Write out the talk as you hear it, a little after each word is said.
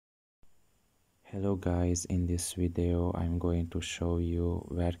Hello guys, in this video I'm going to show you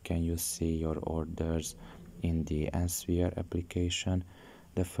where can you see your orders in the Answear application.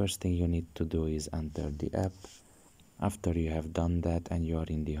 The first thing you need to do is enter the app. After you have done that and you are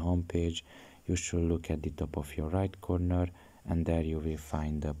in the home page, you should look at the top of your right corner and there you will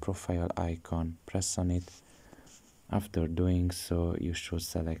find the profile icon. Press on it. After doing so, you should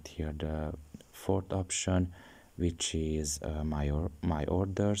select here the fourth option, which is my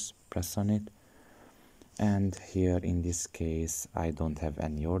orders. Press on it. And here in this case I don't have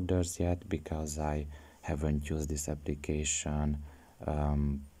any orders yet because I haven't used this application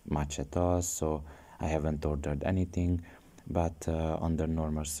much at all, so I haven't ordered anything. But under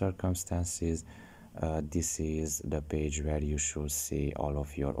normal circumstances, this is the page where you should see all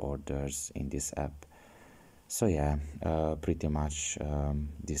of your orders in this app. So yeah, pretty much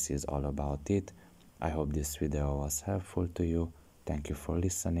this is all about it. I hope this video was helpful to you. Thank you for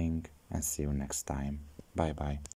listening and see you next time. Bye bye.